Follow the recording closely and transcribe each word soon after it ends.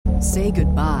Say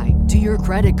goodbye to your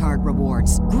credit card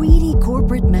rewards. Greedy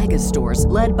corporate mega stores,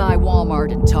 led by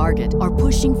Walmart and Target, are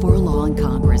pushing for a law in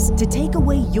Congress to take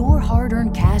away your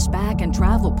hard-earned cash back and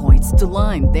travel points to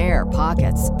line their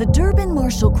pockets. The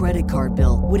Durbin-Marshall credit card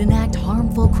bill would enact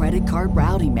harmful credit card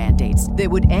routing mandates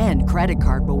that would end credit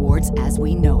card rewards as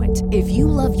we know it. If you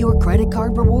love your credit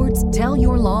card rewards, tell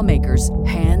your lawmakers,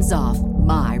 hands off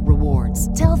my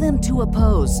rewards. Tell them to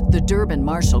oppose the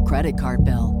Durbin-Marshall credit card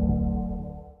bill.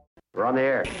 We're on the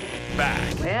air.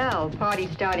 Back Well,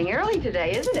 party's starting early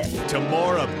today, isn't it? to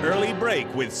more of Early Break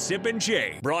with Sip and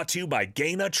Jay, brought to you by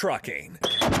Gaina Trucking.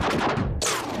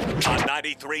 On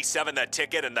 93.7 The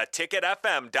Ticket and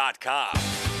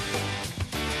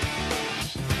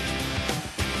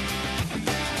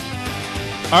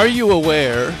theticketfm.com. Are you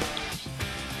aware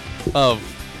of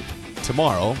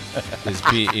tomorrow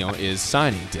is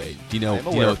signing day? Do you know? I'm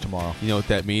aware of tomorrow. You know what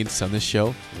that means on this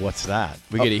show? What's that?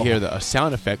 We get to hear a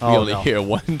sound effect we Oh, only no. hear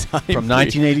one time. From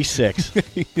 1986.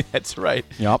 That's right.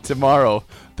 Yep. Tomorrow,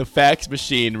 the fax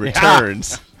machine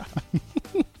returns.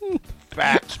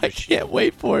 Fax I can't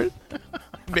wait for it.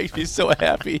 It makes me so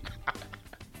happy.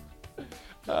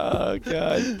 Oh,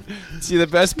 God. See, the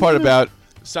best part about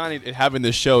having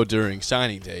the show during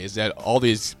signing day is that all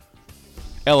these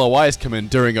LOIs come in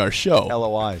during our show.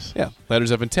 LOIs. Yeah, letters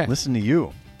of intent. Listen to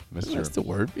you, Mr. That's the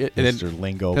word. Mr.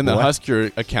 Lingo Then the boy.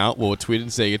 Husker account will tweet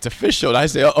and say it's official. And I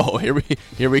say, oh, here we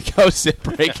go. Sit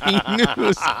breaking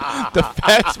news. The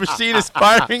fax machine is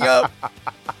firing up.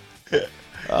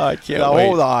 Oh, I can't Now, wait.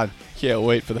 hold on. Can't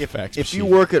wait for the fax If machine. you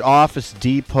work at Office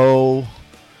Depot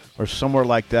or somewhere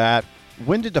like that,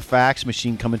 when did the fax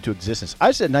machine come into existence?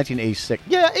 I said 1986.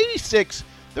 Yeah, 86.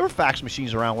 There were fax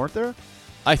machines around, weren't there?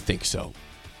 I think so.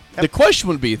 The question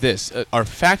would be this: are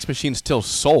fax machines still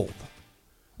sold?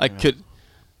 Like,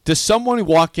 does someone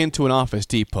walk into an Office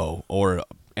Depot or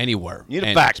anywhere? You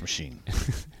need a fax machine.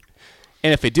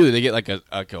 And if they do, they get like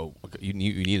you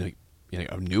need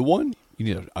a new one. You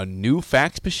need a new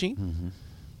fax machine. Mm-hmm.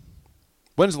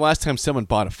 When's the last time someone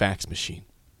bought a fax machine?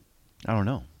 I don't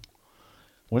know.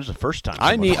 When's the first time?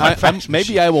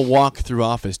 Maybe I will walk through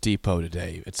Office Depot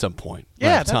today at some point.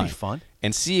 Yeah, that'd be fun.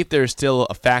 And see if there's still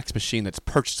a fax machine that's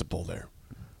purchasable there.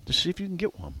 Just see if you can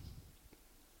get one.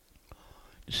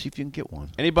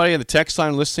 Anybody on the text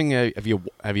line listening? Have you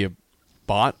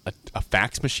bought a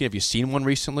fax machine? Have you seen one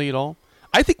recently at all?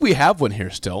 I think we have one here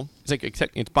still.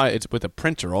 It's with a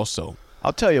printer also.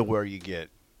 I'll tell you where you get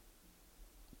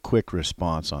quick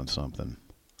response on something.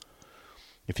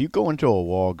 If you go into a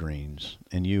Walgreens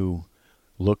and you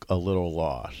look a little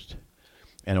lost,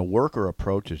 and a worker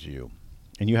approaches you,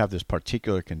 and you have this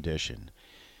particular condition,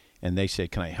 and they say,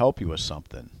 "Can I help you with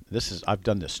something?" I've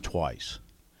done this twice,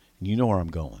 and you know where I'm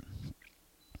going.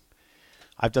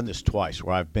 I've done this twice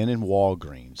where I've been in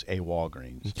Walgreens.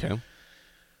 Okay.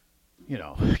 You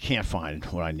know, can't find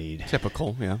what I need.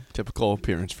 Typical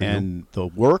appearance for you. And the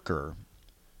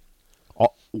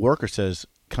worker says,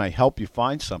 "Can I help you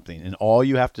find something?" And all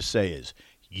you have to say is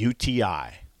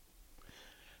UTI,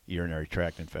 urinary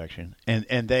tract infection, and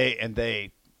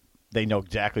they know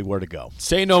exactly where to go.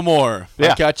 Say no more.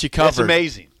 Yeah. I got you covered. It's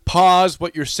amazing. Pause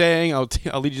what you're saying. I'll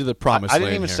lead you to the promised I land.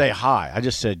 didn't even here. say hi. I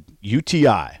just said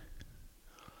UTI,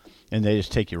 and they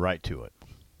just take you right to it.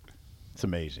 It's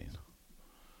amazing.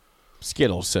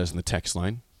 Skittles says in the text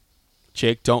line,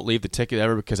 Jake, don't leave the ticket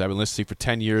ever because I've been listening for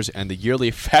 10 years and the yearly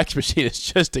fax machine is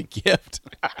just a gift.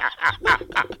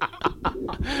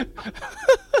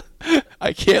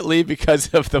 I can't leave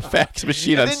because of the fax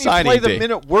machine on signing day. And then you play the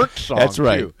minute work song. That's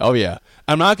right. Too. Oh, yeah.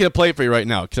 I'm not going to play it for you right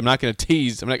now because I'm not going to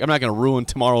tease. I'm not going to ruin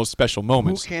tomorrow's special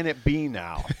moments. Who can it be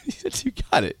now? You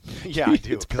got it. Yeah, I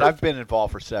do. Because I've been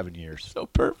involved for 7 years. So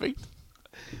perfect.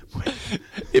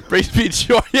 It brings me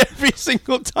joy every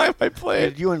single time I play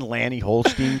it. Did you and Lanny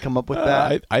Holstein come up with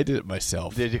that? I did it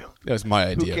myself. Did you? That was my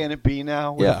idea. Who can it be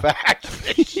now? With Yeah. a fax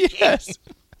machine? Yes.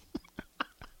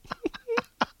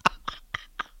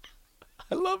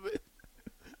 I love it.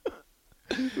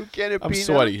 Who can it I'm be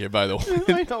sweating now? here, by the way.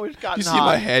 I know it's gotten You see hot.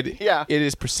 my head? Yeah. It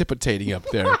is precipitating up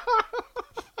there.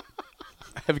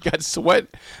 I've got sweat.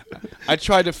 I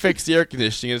tried to fix the air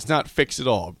conditioning, and it's not fixed at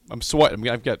all. I'm sweating.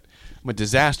 I'm a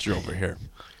disaster over here.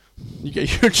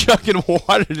 You're chugging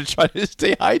water to try to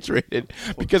stay hydrated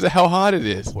because of how hot it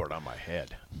is. Pour it on my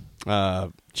head.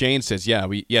 Jane says,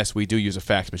 yes, we do use a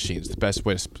fax machine. It's the best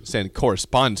way to send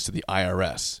correspondence to the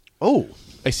IRS. Oh.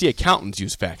 I see accountants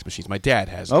use fax machines. My dad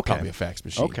has probably a fax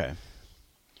machine. Okay.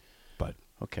 But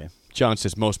okay. John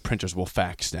says most printers will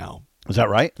fax now. Is that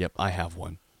right? Yep, I have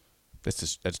one.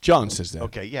 That's John says that.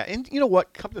 Okay, yeah. And you know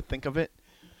what? Come to think of it,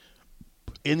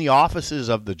 in the offices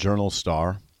of the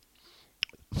Journal-Star,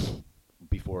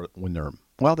 before when they're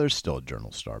there's still a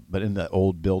Journal Star, but in the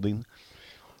old building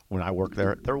when I worked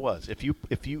there was. If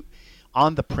you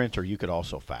on the printer, you could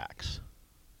also fax.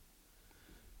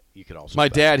 My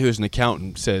dad, who's an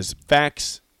accountant, says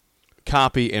fax,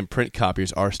 copy, and print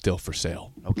copiers are still for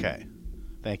sale. Okay.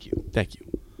 Thank you.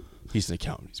 He's an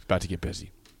accountant. He's about to get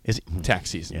busy. Is he?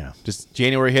 Tax season. Yeah. Just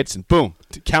January hits and boom.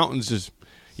 Accountants just,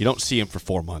 you don't see him for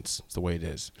 4 months. It's the way it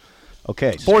is.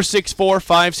 Okay.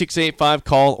 464-5685.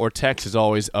 Call or text as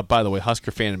always. By the way,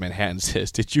 Husker fan in Manhattan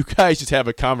says, did you guys just have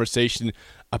a conversation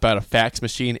about a fax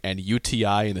machine and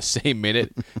UTI in the same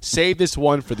minute? Save this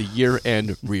one for the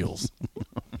year-end reels.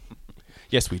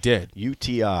 Yes, we did.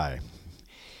 UTI.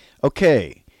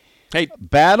 Okay. Hey,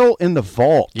 battle in the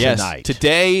vault yes, tonight.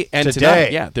 Today and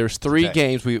tonight. Yeah, there's 3 Today.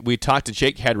 games. We talked to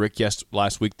Jake Hedrick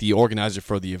last week, the organizer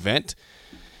for the event.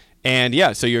 And,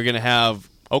 yeah, so you're going to have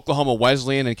Oklahoma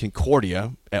Wesleyan and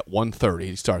Concordia at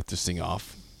 1:30 to start this thing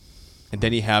off. And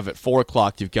then you have at 4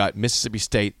 o'clock, you've got Mississippi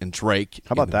State and Drake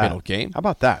How about in the that? middle game. How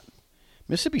about that?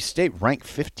 Mississippi State ranked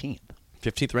 15th.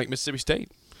 15th ranked Mississippi State.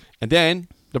 And then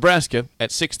Nebraska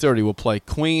at 6:30 will play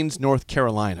Queens, North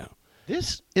Carolina.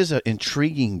 This is an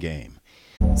intriguing game.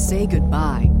 Say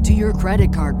goodbye to your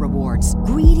credit card rewards.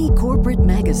 Greedy corporate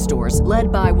mega stores,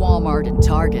 led by Walmart and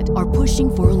Target, are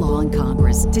pushing for a law in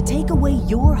Congress to take away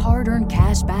your hard-earned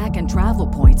cash back and travel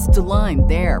points to line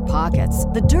their pockets.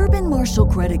 The Durbin-Marshall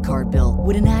credit card bill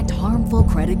would enact harmful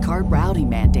credit card routing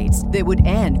mandates that would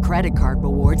end credit card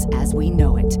rewards as we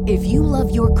know it. If you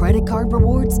love your credit card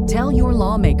rewards, tell your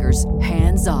lawmakers,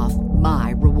 hands off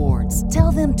my rewards.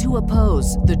 Tell them to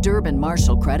oppose the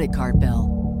Durbin-Marshall credit card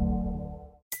bill.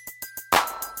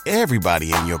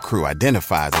 Everybody in your crew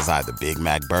identifies as either Big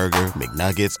Mac Burger,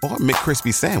 McNuggets, or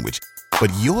McCrispy Sandwich.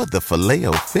 But you're the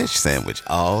Filet-O-Fish Sandwich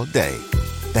all day.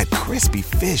 That crispy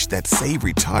fish, that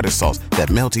savory tartar sauce, that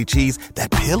melty cheese,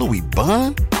 that pillowy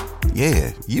bun.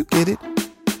 Yeah, you get it.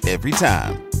 Every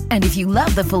time. And if you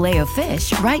love the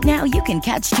Filet-O-Fish, right now you can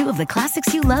catch 2 of the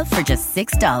classics you love for just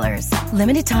 $6.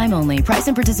 Limited time only. Price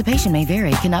and participation may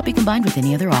vary. Cannot be combined with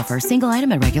any other offer. Single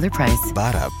item at regular price.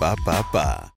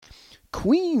 Ba-da-ba-ba-ba.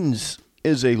 Queens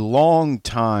is a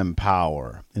long-time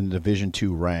power in the Division II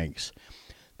ranks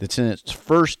that's in its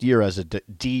first year as a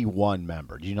D1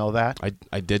 member. Do you know that?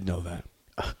 I did know that.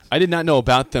 I did not know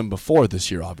about them before this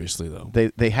year, obviously, though.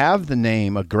 They have the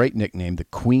name, a great nickname, the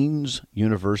Queens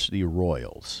University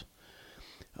Royals.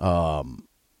 They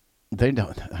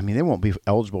won't be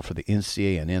eligible for the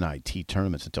NCAA and NIT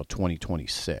tournaments until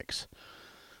 2026.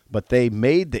 But they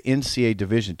made the NCAA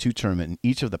Division II tournament in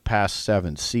each of the past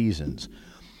 7 seasons,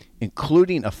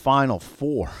 including a Final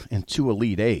Four and 2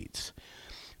 Elite Eights.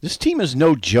 This team is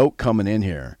no joke coming in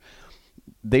here.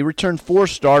 They returned 4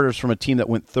 starters from a team that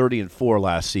went 30-4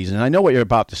 last season. And I know what you're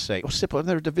about to say. Oh,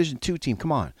 they're a Division II team.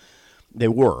 Come on. They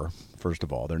were, first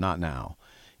of all. They're not now.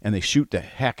 And they shoot the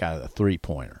heck out of the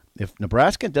three-pointer. If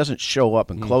Nebraska doesn't show up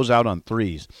and close out on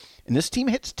threes, and this team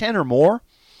hits 10 or more,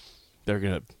 they're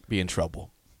going to be in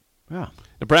trouble. Yeah.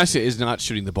 Nebraska is not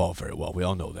shooting the ball very well. We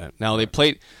all know that. Now they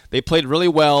played really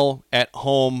well at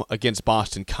home against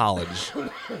Boston College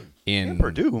and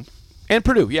Purdue. And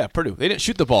Purdue, yeah, Purdue. They didn't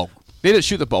shoot the ball. They didn't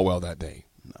shoot the ball well that day.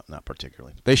 No, not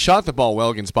particularly. They shot the ball well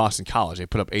against Boston College. They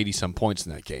put up 80-some points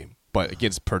in that game. But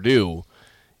against Purdue,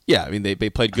 yeah, I mean they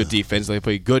played good defense. They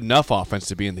played good enough offense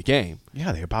to be in the game.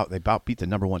 Yeah, they about beat the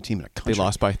number 1 team in the country. They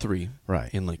lost by 3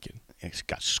 in Lincoln. It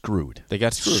got screwed. They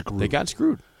got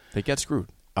screwed.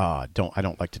 I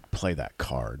don't like to play that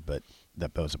card, but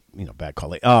that was a bad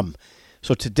call.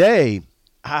 So today,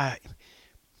 I'm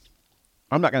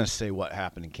not going to say what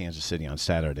happened in Kansas City on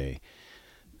Saturday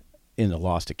in the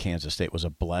loss to Kansas State was a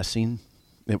blessing.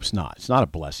 It was not. It's not a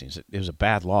blessing. It was a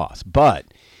bad loss, but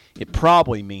it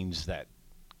probably means that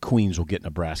Queens will get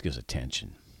Nebraska's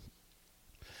attention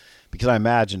because I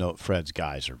imagine Fred's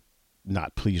guys are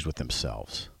not pleased with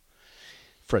themselves.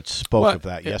 Fred spoke of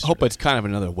that yesterday. I hope it's kind of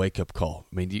another wake-up call.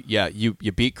 I mean,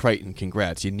 you beat Creighton.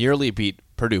 Congrats. You nearly beat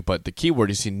Purdue, but the key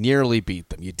word is you nearly beat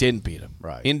them. You didn't beat them.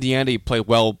 Right. Indiana, you played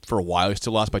well for a while. You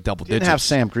still lost by double digits. Didn't have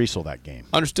Sam Griesel that game.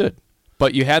 Understood.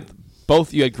 But you had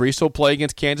both. You had Griesel play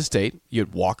against Kansas State. You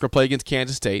had Walker play against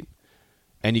Kansas State.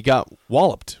 And you got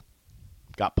walloped.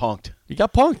 Got punked. You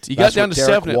got punked. You got down to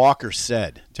 7. Derek Walker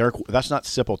said. That's not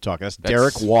Sipple talk. That's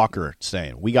Derek Walker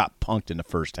saying, we got punked in the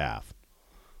first half.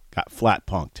 Got flat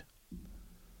punked. I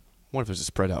wonder if there's a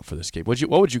spread out for this game. What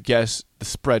would you guess the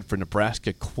spread for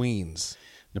Nebraska Queens?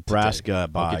 Nebraska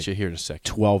by I'll get you here in a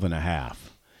second. 12.5,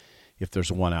 if there's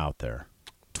one out there.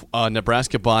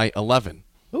 Nebraska by 11.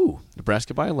 Ooh,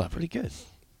 Nebraska by 11. pretty good.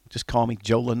 Just call me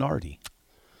Joe Lenardi.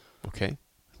 Okay,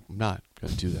 I'm not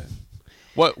going to do that.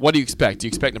 What do you expect? Do you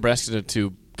expect Nebraska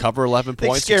to cover 11 They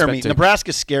points? scare me.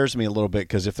 Nebraska scares me a little bit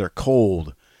because if they're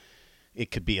cold,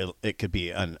 it could be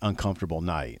an uncomfortable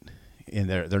night. And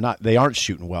they aren't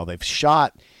shooting well. They've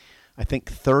shot, I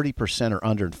think, 30% or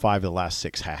under in 5 of the last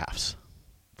 6 halves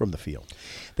from the field.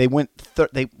 They went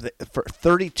for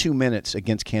 32 minutes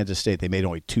against Kansas State. They made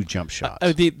only 2 jump shots.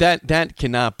 That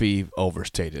cannot be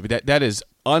overstated. I mean, that is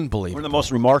unbelievable. One of the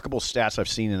most remarkable stats I've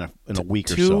seen in a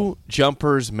week or so. 2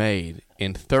 jumpers made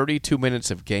in 32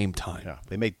 minutes of game time. Yeah,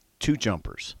 they made 2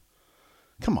 jumpers.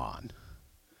 Come on.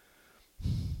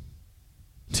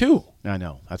 2. I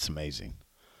know. That's amazing.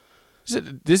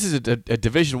 This is a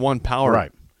Division I power.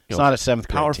 Right. It's not a 7th grade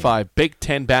Power team. 5 Big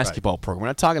Ten basketball program. We're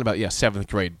not talking about 7th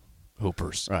grade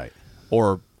hoopers. Right.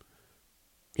 Or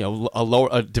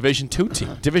a Division II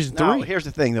team. Division III. Now, here's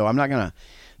the thing, though. I'm not going to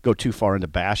go too far into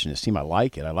bashing this team. I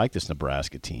like it. I like this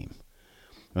Nebraska team.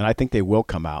 And I think they will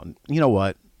come out. And you know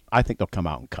what? I think they'll come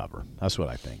out and cover. That's what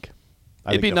I think.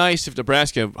 It'd be nice if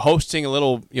Nebraska hosting a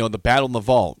little, the battle in the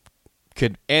vault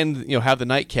could end, have the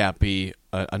nightcap be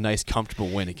a nice, comfortable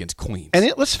win against Queens.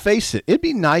 And let's face it, it'd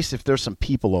be nice if there's some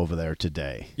people over there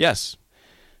today. Yes.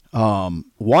 1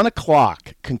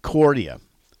 o'clock, Concordia,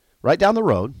 right down the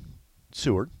road,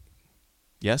 Seward.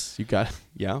 Yes, you got it.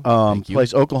 Yeah. Thank you.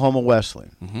 Plays Oklahoma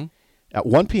Wesleyan. Mm-hmm. At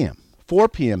 1 p.m. 4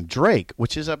 p.m., Drake,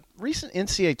 which is a recent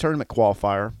NCAA tournament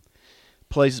qualifier,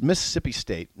 plays Mississippi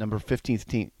State, number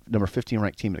 15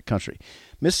 ranked team in the country.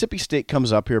 Mississippi State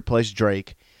comes up here, plays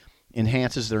Drake,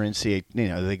 enhances their NCAA.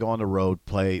 They go on the road,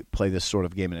 play this sort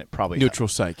of game, and it probably neutral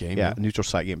site game. Yeah, neutral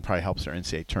site game probably helps their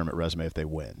NCAA tournament resume if they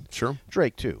win. Sure.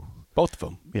 Drake too. Both of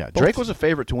them. Yeah, Drake was a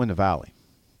favorite to win the Valley,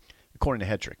 according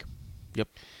to Hedrick. Yep.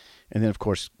 And then of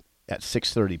course at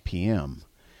 6:30 p.m.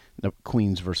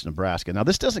 Queens versus Nebraska. Now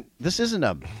this isn't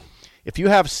a. If you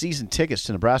have season tickets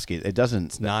to Nebraska, it doesn't.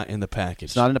 It's not in the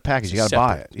package. It's not in the package. You got to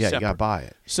buy it. Yeah, separate. You got to buy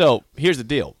it. So here's the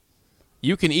deal: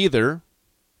 you can either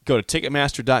go to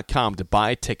Ticketmaster.com to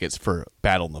buy tickets for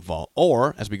Battle in the Vault,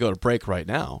 or as we go to break right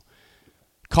now,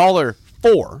 caller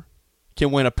 4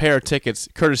 can win a pair of tickets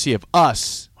courtesy of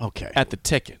us. Okay. At the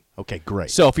ticket. Okay, great.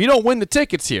 So if you don't win the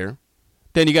tickets here,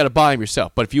 then you got to buy them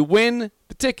yourself. But if you win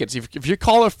the tickets, if you're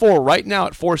caller 4 right now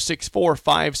at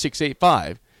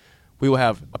 464-5685, we will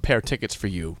have a pair of tickets for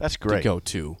you. That's great. To go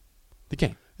to the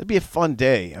game. It'd be a fun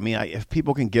day. I mean, if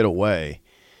people can get away,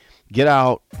 get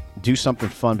out, do something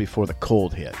fun before the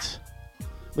cold hits.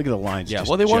 Look at the lines. Yeah, just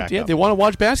well, they want to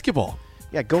watch basketball.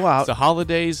 Yeah, go out. It's the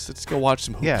holidays. Let's go watch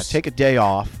some hoops. Yeah, take a day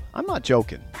off. I'm not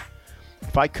joking.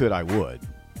 If I could, I would.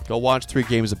 Go watch 3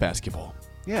 games of basketball.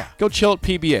 Yeah. Go chill at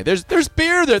PBA. There's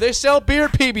beer there. They sell beer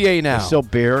at PBA now. They sell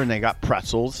beer, and they got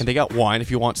pretzels. And they got wine if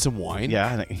you want some wine.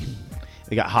 Yeah, and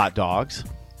they got hot dogs.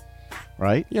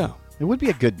 Right? Yeah. It would be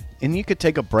a good – and you could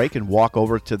take a break and walk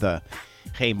over to the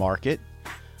Haymarket,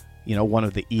 one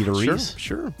of the eateries.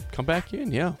 Sure. Come back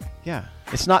in, yeah. Yeah.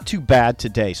 It's not too bad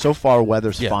today. So far,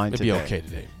 weather's fine today. It'll be okay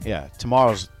today. Yeah.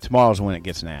 Tomorrow's when it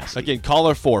gets nasty. Again,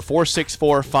 caller 4,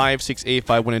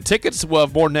 464-5685. Winning tickets. We'll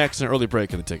have more next in an early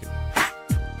break in the ticket.